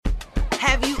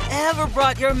Have you ever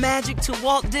brought your magic to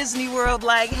Walt Disney World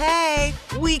like, hey,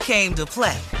 we came to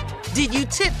play? Did you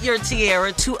tip your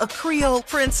tiara to a Creole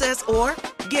princess or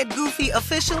get goofy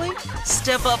officially?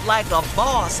 Step up like a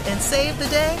boss and save the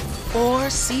day? Or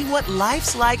see what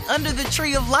life's like under the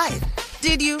tree of life?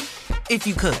 Did you? If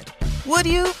you could. Would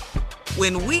you?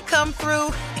 When we come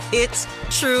through, it's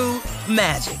true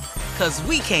magic. 'Cause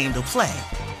we came to play.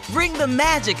 Bring the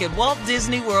magic at Walt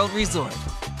Disney World Resort.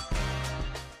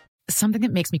 Something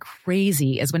that makes me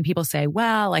crazy is when people say,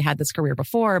 well, I had this career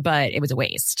before, but it was a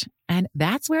waste. And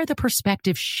that's where the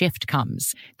perspective shift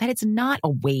comes, that it's not a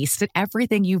waste, that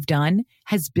everything you've done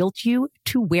has built you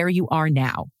to where you are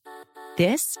now.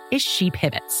 This is She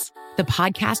Pivots, the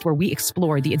podcast where we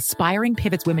explore the inspiring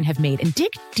pivots women have made and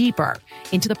dig deeper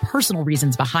into the personal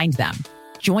reasons behind them.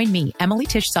 Join me, Emily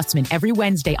Tish Sussman, every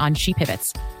Wednesday on She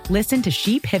Pivots. Listen to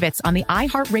She Pivots on the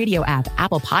iHeartRadio app,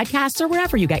 Apple Podcasts, or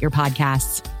wherever you get your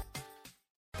podcasts.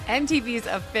 MTV's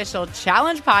official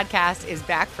Challenge podcast is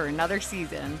back for another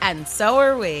season. And so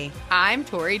are we. I'm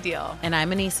Tori Deal. And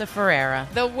I'm Anissa Ferreira.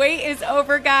 The wait is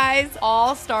over, guys.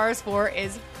 All Stars 4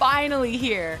 is finally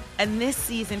here. And this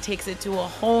season takes it to a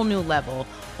whole new level.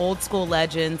 Old school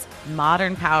legends,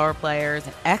 modern power players,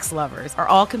 and ex-lovers are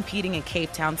all competing in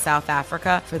Cape Town, South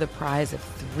Africa for the prize of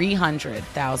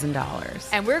 $300,000.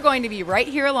 And we're going to be right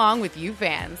here along with you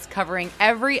fans, covering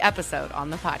every episode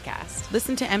on the podcast.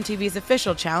 Listen to MTV's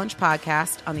official Challenge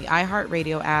podcast on the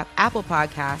iHeartRadio app, Apple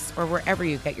Podcasts, or wherever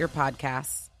you get your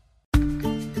podcasts.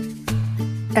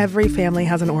 Every family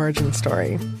has an origin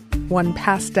story, one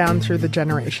passed down through the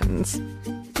generations.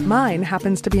 Mine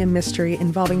happens to be a mystery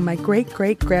involving my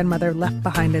great-great-grandmother left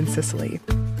behind in Sicily.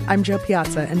 I'm Jo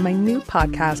Piazza, and my new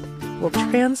podcast will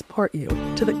transport you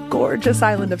to the gorgeous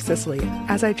island of Sicily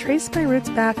as I trace my roots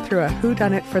back through a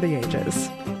whodunit for the ages.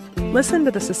 Listen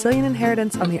to The Sicilian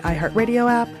Inheritance on the iHeartRadio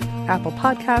app, Apple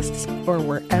Podcasts, or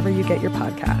wherever you get your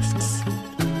podcasts.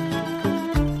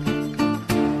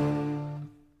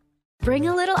 Bring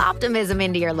a little optimism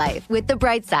into your life with The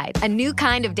Bright Side, a new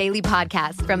kind of daily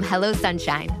podcast from Hello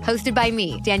Sunshine, hosted by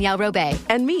me, Danielle Robay.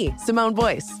 And me, Simone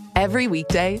Boyce. Every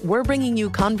weekday, we're bringing you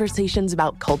conversations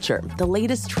about culture, the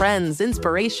latest trends,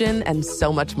 inspiration, and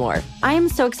so much more. I am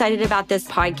so excited about this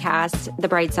podcast, The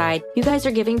Bright Side. You guys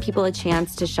are giving people a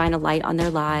chance to shine a light on their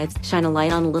lives, shine a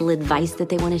light on a little advice that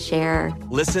they want to share.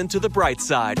 Listen to The Bright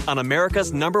Side on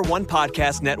America's #1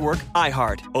 podcast network,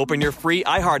 iHeart. Open your free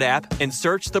iHeart app and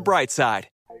search The Bright Side.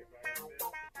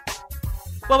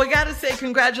 Well, we got to say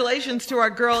congratulations to our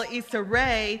girl, Issa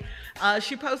Rae.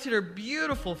 She posted her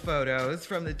beautiful photos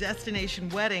from the destination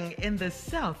wedding in the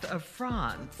south of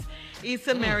France.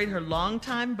 Issa married her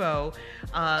longtime beau,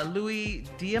 Louis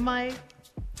Diame.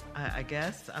 I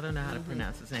guess. I don't know how to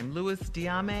pronounce his name. Louis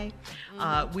Diame.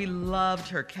 We loved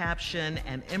her caption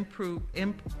and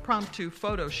impromptu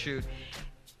photo shoot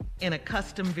in a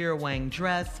custom Vera Wang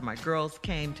dress. My girls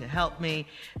came to help me.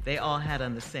 They all had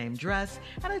on the same dress.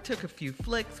 And I took a few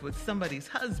flicks with somebody's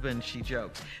husband, she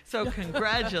jokes. So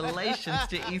congratulations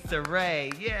to Issa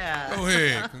Rae. Yeah. Go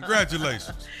ahead.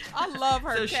 Congratulations. I love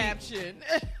her caption.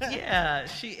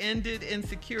 She ended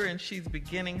Insecure and she's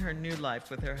beginning her new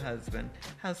life with her husband.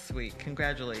 How sweet.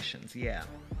 Congratulations. Yeah.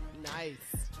 Nice.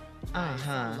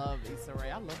 I love Issa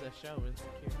Rae. I love that show,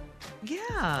 Insecure.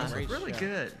 Yeah, it's really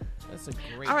good. That's a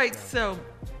great All right, show. so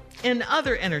in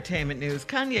other entertainment news,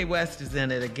 Kanye West is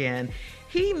in it again.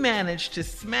 He managed to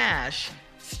smash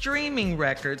streaming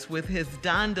records with his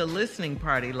Donda listening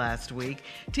party last week.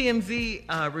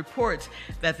 TMZ reports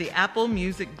that the Apple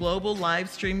Music Global live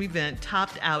stream event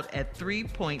topped out at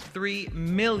 3.3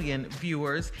 million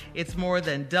viewers. It's more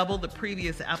than double the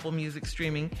previous Apple Music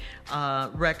streaming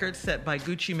record set by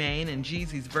Gucci Mane and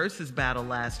Jeezy's Versus battle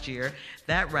last year.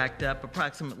 That racked up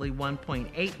approximately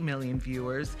 1.8 million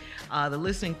viewers. The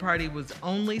listening party was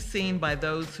only seen by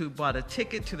those who bought a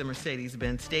ticket to the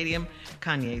Mercedes-Benz Stadium,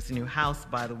 Kanye's new house,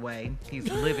 by the way. He's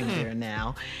living there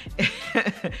now.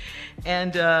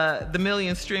 And the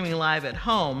million streaming live at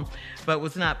home, but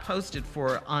was not posted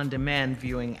for on-demand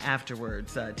viewing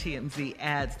afterwards. TMZ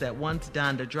adds that once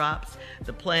Donda drops,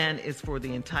 the plan is for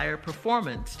the entire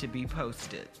performance to be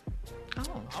posted.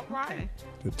 Oh, all right. Okay.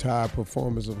 The entire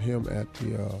performance of him at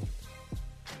the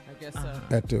I guess so.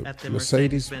 At the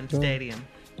Mercedes-Benz Stadium.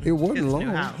 It wasn't His long.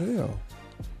 new house. Hell,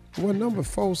 it wasn't number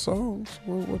 4 songs.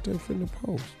 What they finna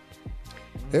post?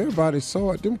 Everybody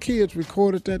saw it. Them kids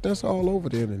recorded that. That's all over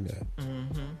the internet.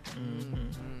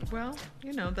 Well,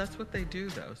 you know, that's what they do,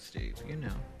 though, Steve. You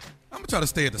know. I'm gonna try to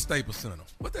stay at the Staples Center.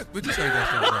 What you say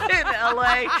that's right? In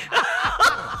L.A.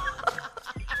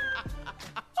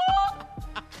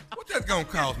 What that's gonna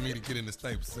cost me to get in the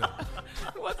Staples Center?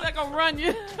 What's that gonna run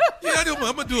you? Yeah,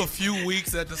 I'm gonna do a few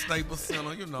weeks at the Staples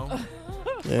Center, you know.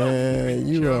 And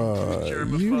you're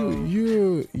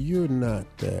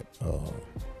not that.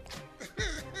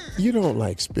 You don't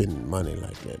like spending money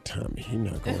like that, Tommy. You're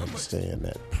not gonna understand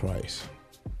that price.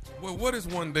 Well, what is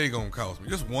one day gonna cost me?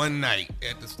 Just one night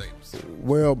at the Staples.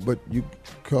 Well, but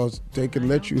because they can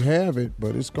let you have it,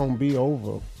 but it's gonna be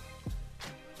over.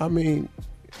 I mean,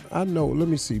 I know. Let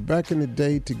me see. Back in the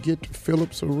day, to get to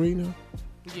Phillips Arena,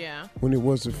 when it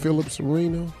was the Phillips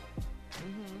Arena,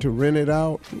 to rent it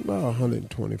out, about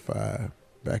 $125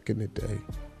 back in the day.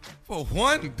 For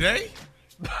one day?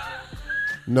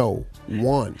 No,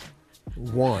 one.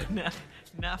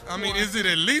 I mean, is it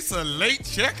at least a late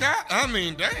checkout? I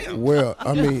mean, damn. Well,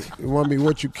 I mean,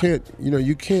 what you can't,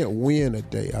 you can't win a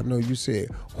day. I know you said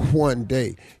one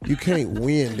day. You can't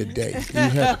win the day. You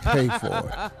have to pay for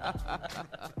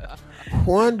it.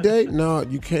 One day? No,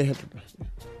 you can't have to.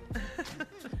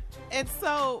 And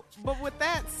so, but with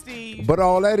that, Steve. But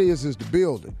all that is the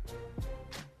building.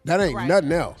 That ain't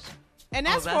nothing else. And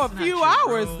that's for a few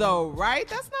hours, though, right?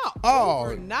 That's not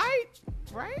overnight,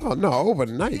 right? Oh, no,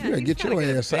 overnight. Yeah, you gotta get your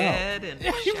ass out. And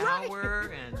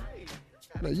shower and.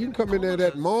 Now, you can come in there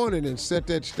that morning and set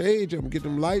that stage up and get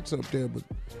them lights up there, but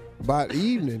by the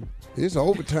evening, it's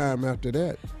overtime after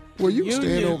that. Well, you can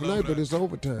stay overnight, but it's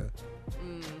overtime.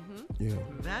 Mm-hmm. Yeah.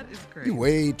 That is crazy. You're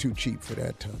way too cheap for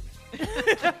that, Tommy.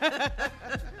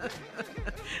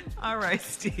 All right,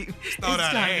 Steve. It's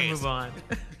time to move on.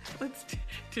 Let's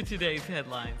to today's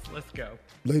headlines. Let's go.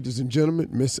 Ladies and gentlemen,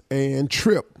 Miss Ann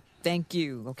Tripp. Thank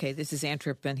you. Okay, this is Ann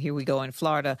Tripp, and here we go. In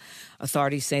Florida,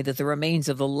 authorities say that the remains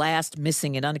of the last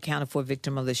missing and unaccounted for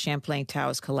victim of the Champlain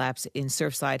Towers collapse in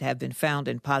Surfside have been found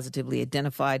and positively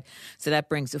identified. So that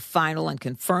brings the final and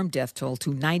confirmed death toll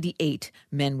to 98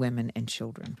 men, women, and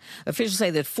children. Officials say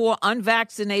that 4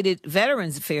 unvaccinated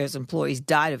Veterans Affairs employees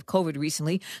died of COVID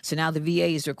recently. So now the VA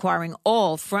is requiring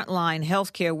all frontline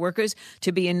healthcare workers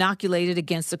to be inoculated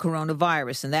against the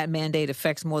coronavirus. And that mandate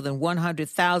affects more than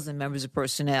 100,000 members of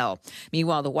personnel.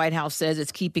 Meanwhile, the White House says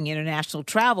it's keeping international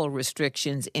travel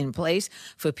restrictions in place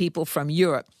for people from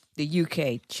Europe, the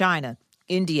UK, China,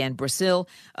 India, and Brazil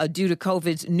due to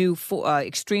COVID's new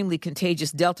extremely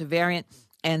contagious Delta variant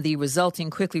and the resulting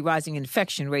quickly rising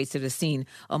infection rates that are seen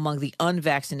among the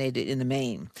unvaccinated in the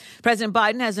main. President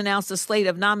Biden has announced a slate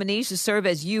of nominees to serve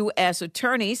as U.S.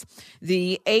 attorneys.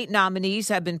 The 8 nominees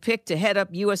have been picked to head up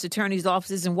U.S. attorneys'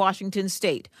 offices in Washington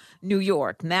State, New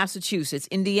York, Massachusetts,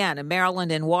 Indiana,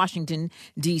 Maryland, and Washington,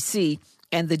 D.C.,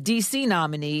 and the D.C.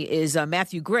 nominee is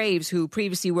Matthew Graves, who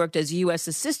previously worked as U.S.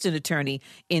 Assistant Attorney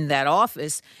in that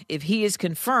office. If he is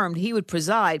confirmed, he would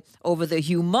preside over the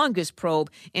humongous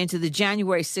probe into the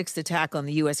January 6th attack on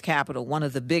the U.S. Capitol, one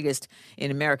of the biggest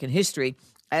in American history.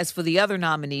 As for the other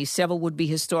nominees, several would be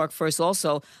historic firsts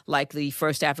also, like the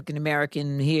first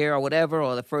African-American here or whatever,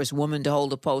 or the first woman to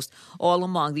hold a post, all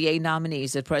among the 8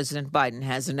 nominees that President Biden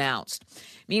has announced.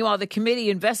 Meanwhile, the committee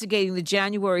investigating the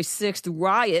January 6th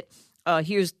riot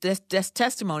here's this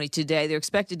testimony today. They're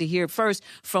expected to hear first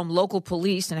from local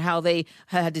police and how they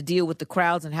had to deal with the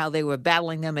crowds and how they were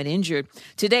battling them and injured.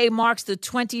 Today marks the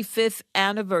 25th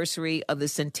anniversary of the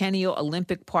Centennial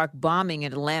Olympic Park bombing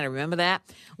in Atlanta. Remember that?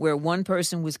 Where one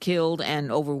person was killed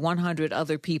and over 100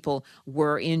 other people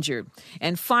were injured.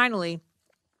 And finally,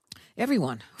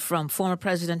 everyone from former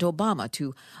President Obama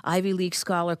to Ivy League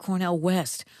scholar Cornel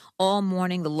West, all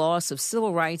mourning the loss of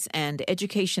civil rights and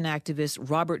education activist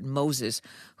Robert Moses,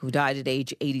 who died at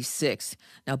age 86.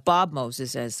 Now, Bob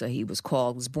Moses, as he was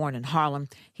called, was born in Harlem.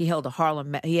 He held a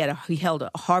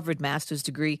Harvard master's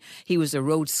degree. He was a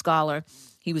Rhodes Scholar.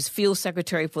 He was field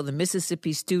secretary for the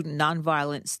Mississippi Student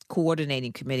Nonviolence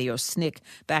Coordinating Committee, or SNCC,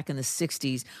 back in the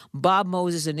 60s. Bob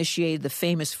Moses initiated the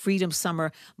famous Freedom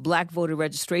Summer Black Voter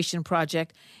Registration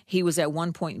Project. He was at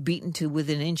one point beaten to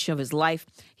within an inch of his life.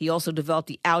 He also developed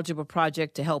the Algebra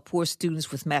Project to help poor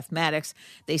students with mathematics.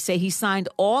 They say he signed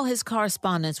all his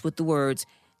correspondence with the words,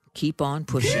 "Keep on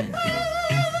pushing."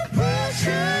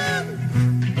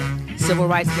 Civil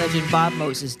rights legend Bob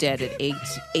Moses dead at age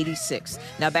 86.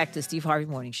 Now back to the Steve Harvey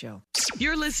Morning Show.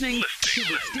 You're listening to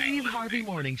the Steve Harvey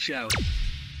Morning Show.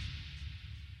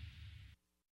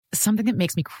 Something that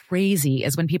makes me crazy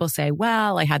is when people say,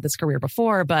 well, I had this career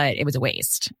before, but it was a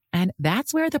waste. And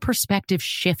that's where the perspective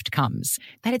shift comes,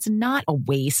 that it's not a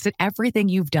waste, that everything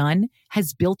you've done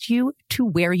has built you to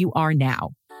where you are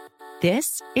now.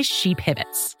 This is She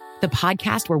Pivots, the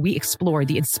podcast where we explore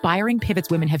the inspiring pivots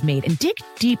women have made and dig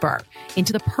deeper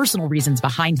into the personal reasons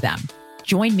behind them.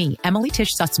 Join me, Emily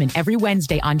Tish Sussman, every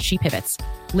Wednesday on She Pivots.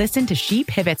 Listen to She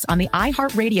Pivots on the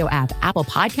iHeartRadio app, Apple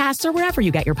Podcasts, or wherever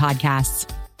you get your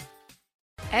podcasts.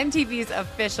 MTV's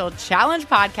official Challenge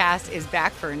podcast is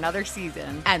back for another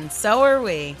season. And so are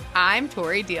we. I'm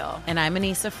Tori Deal. And I'm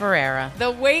Anissa Ferreira.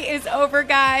 The wait is over,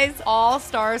 guys. All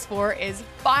Stars 4 is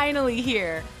finally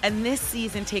here. And this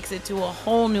season takes it to a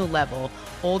whole new level.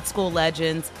 Old school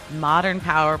legends, modern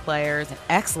power players, and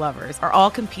ex-lovers are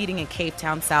all competing in Cape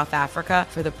Town, South Africa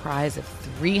for the prize of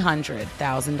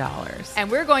 $300,000. And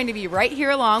we're going to be right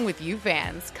here along with you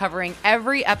fans, covering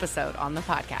every episode on the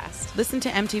podcast. Listen to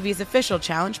MTV's official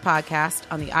Challenge podcast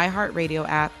on the iHeartRadio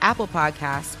app, Apple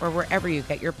Podcasts, or wherever you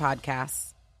get your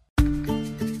podcasts.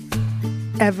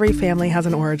 Every family has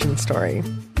an origin story,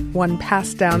 one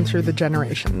passed down through the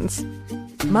generations.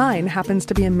 Mine happens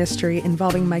to be a mystery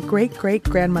involving my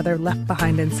great-great-grandmother left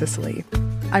behind in Sicily.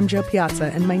 I'm Jo Piazza,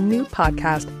 and my new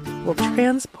podcast will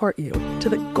transport you to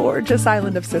the gorgeous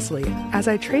island of Sicily as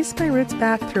I trace my roots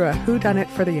back through a whodunit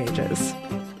for the ages.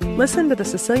 Listen to The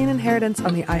Sicilian Inheritance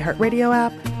on the iHeartRadio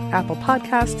app, Apple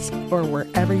Podcasts, or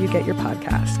wherever you get your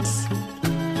podcasts.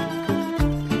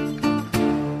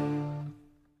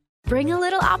 Bring a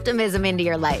little optimism into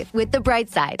your life with The Bright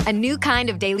Side, a new kind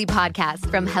of daily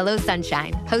podcast from Hello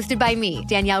Sunshine, hosted by me,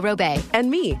 Danielle Robay. And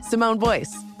me, Simone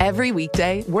Boyce. Every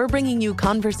weekday, we're bringing you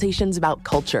conversations about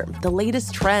culture, the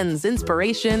latest trends,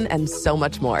 inspiration, and so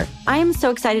much more. I am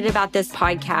so excited about this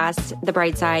podcast, The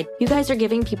Bright Side. You guys are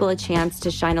giving people a chance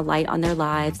to shine a light on their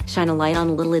lives, shine a light on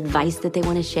a little advice that they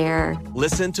want to share.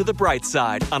 Listen to The Bright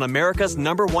Side on America's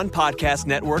 #1 podcast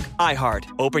network, iHeart.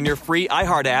 Open your free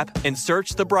iHeart app and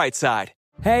search The Bright Side.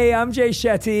 Hey, I'm Jay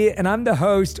Shetty, and I'm the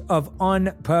host of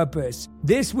On Purpose.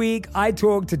 This week, I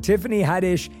talked to Tiffany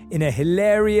Haddish in a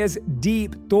hilarious,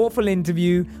 deep, thoughtful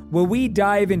interview where we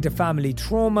dive into family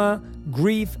trauma,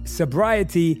 grief,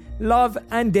 sobriety, love,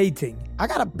 and dating. I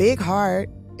got a big heart,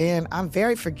 and I'm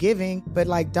very forgiving, but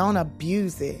don't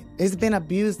abuse it. It's been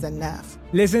abused enough.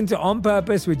 Listen to On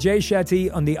Purpose with Jay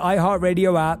Shetty on the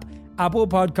iHeartRadio app, Apple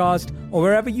Podcast, or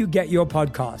wherever you get your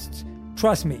podcasts.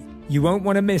 Trust me, you won't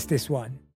want to miss this one.